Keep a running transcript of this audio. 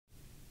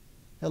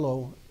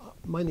Hello,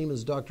 my name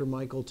is Dr.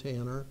 Michael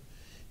Tanner,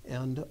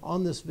 and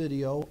on this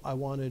video I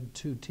wanted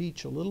to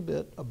teach a little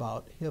bit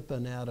about hip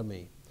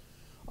anatomy.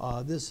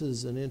 This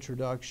is an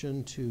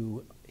introduction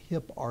to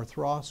hip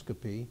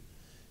arthroscopy,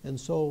 and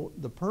so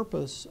the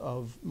purpose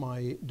of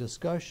my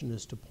discussion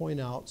is to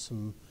point out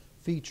some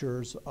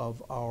features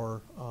of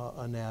our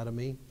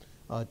anatomy,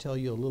 tell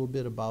you a little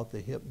bit about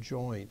the hip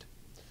joint.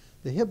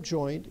 The hip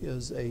joint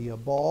is a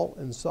ball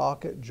and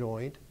socket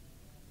joint.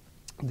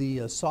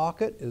 The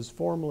socket is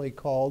formally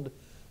called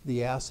the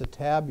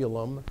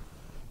acetabulum.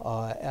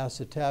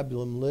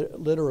 Acetabulum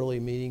literally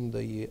meaning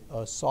the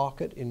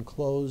socket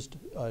enclosed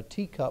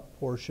teacup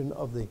portion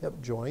of the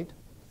hip joint.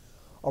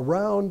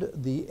 Around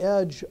the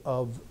edge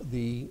of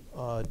the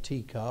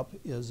teacup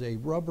is a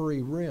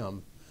rubbery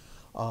rim.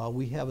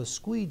 We have a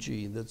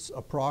squeegee that's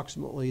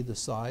approximately the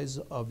size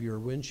of your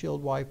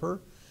windshield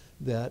wiper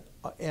that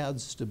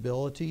adds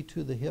stability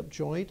to the hip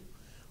joint.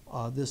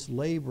 This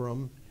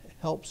labrum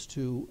helps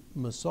to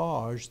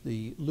massage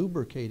the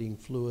lubricating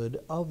fluid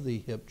of the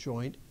hip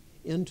joint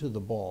into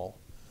the ball.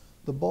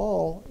 The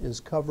ball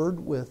is covered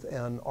with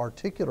an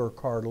articular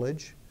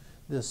cartilage.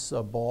 This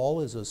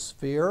ball is a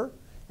sphere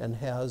and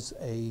has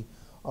a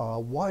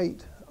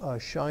white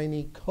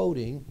shiny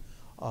coating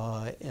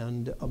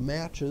and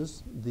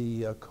matches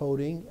the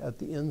coating at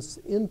the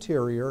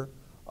interior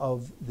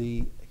of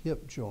the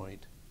hip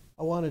joint.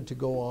 I wanted to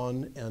go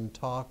on and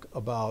talk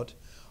about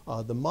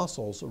the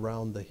muscles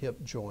around the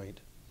hip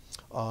joint.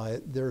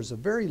 There's a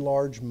very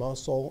large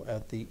muscle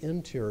at the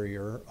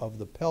interior of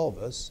the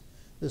pelvis.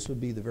 This would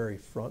be the very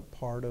front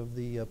part of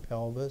the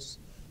pelvis.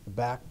 The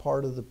back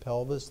part of the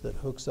pelvis that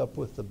hooks up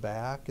with the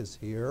back is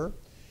here.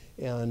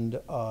 And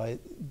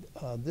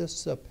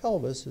this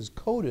pelvis is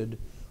coated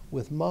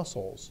with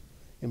muscles.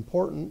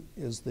 Important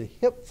is the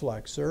hip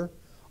flexor.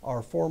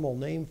 Our formal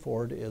name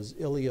for it is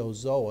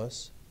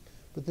iliopsoas.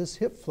 But this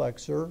hip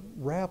flexor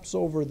wraps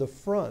over the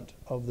front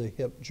of the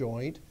hip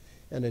joint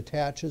and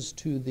attaches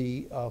to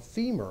the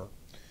femur.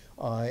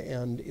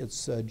 And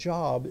its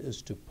job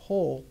is to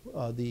pull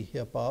the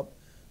hip up,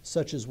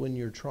 such as when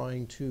you're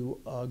trying to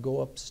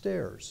go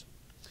upstairs.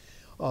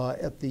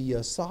 At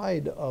the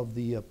side of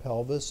the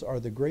pelvis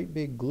are the great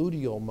big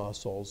gluteal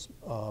muscles,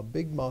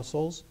 big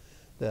muscles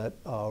that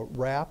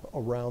wrap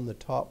around the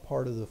top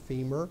part of the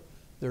femur.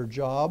 Their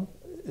job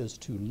is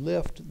to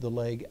lift the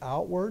leg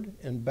outward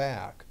and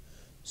back.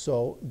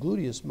 So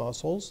gluteus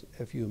muscles,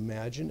 if you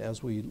imagine,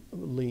 as we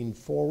lean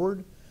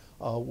forward,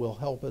 will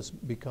help us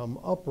become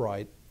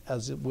upright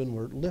when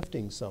we're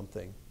lifting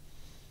something.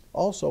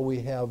 Also,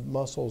 we have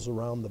muscles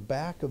around the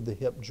back of the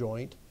hip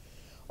joint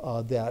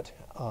that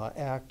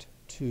act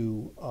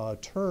to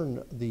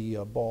turn the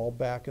ball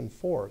back and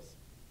forth.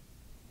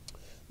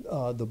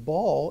 The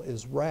ball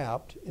is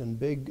wrapped in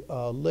big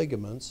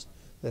ligaments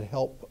that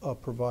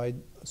help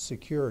provide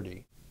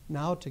security.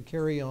 Now, to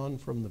carry on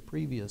from the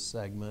previous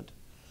segment,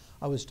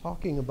 I was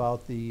talking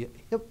about the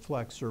hip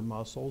flexor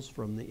muscles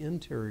from the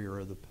interior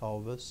of the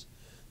pelvis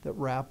that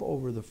wrap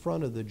over the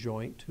front of the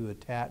joint to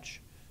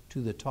attach to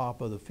the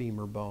top of the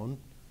femur bone.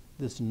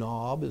 This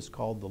knob is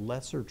called the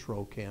lesser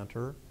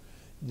trochanter.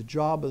 The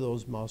job of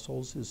those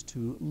muscles is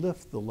to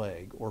lift the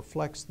leg or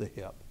flex the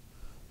hip.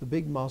 The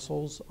big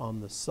muscles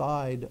on the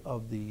side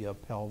of the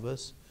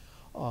pelvis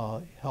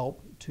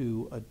help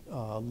to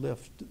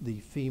lift the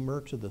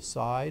femur to the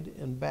side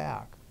and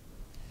back.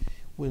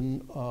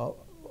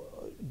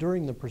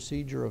 During the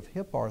procedure of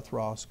hip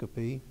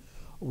arthroscopy,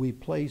 we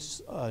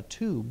place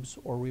tubes,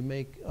 or we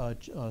make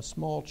a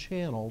small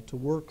channel to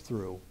work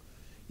through.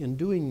 In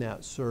doing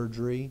that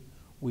surgery,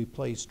 we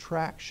place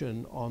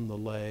traction on the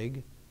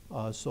leg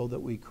so that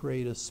we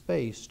create a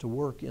space to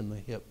work in the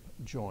hip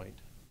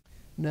joint.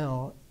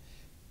 Now,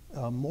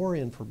 more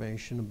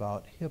information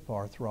about hip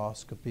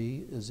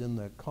arthroscopy is in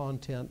the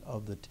content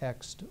of the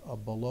text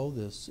below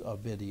this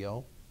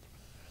video.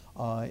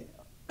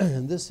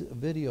 This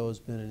video has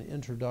been an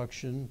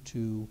introduction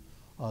to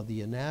the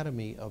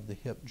anatomy of the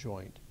hip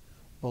joint.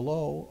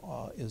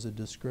 Below is a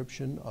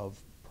description of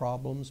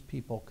problems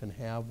people can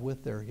have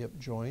with their hip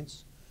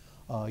joints.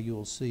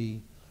 You'll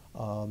see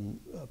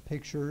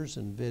pictures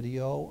and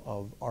video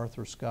of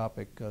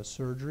arthroscopic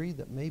surgery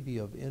that may be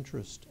of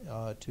interest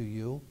to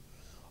you.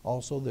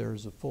 Also,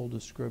 there's a full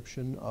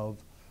description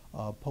of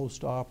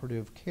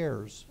post-operative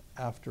cares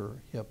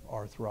after hip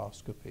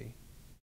arthroscopy.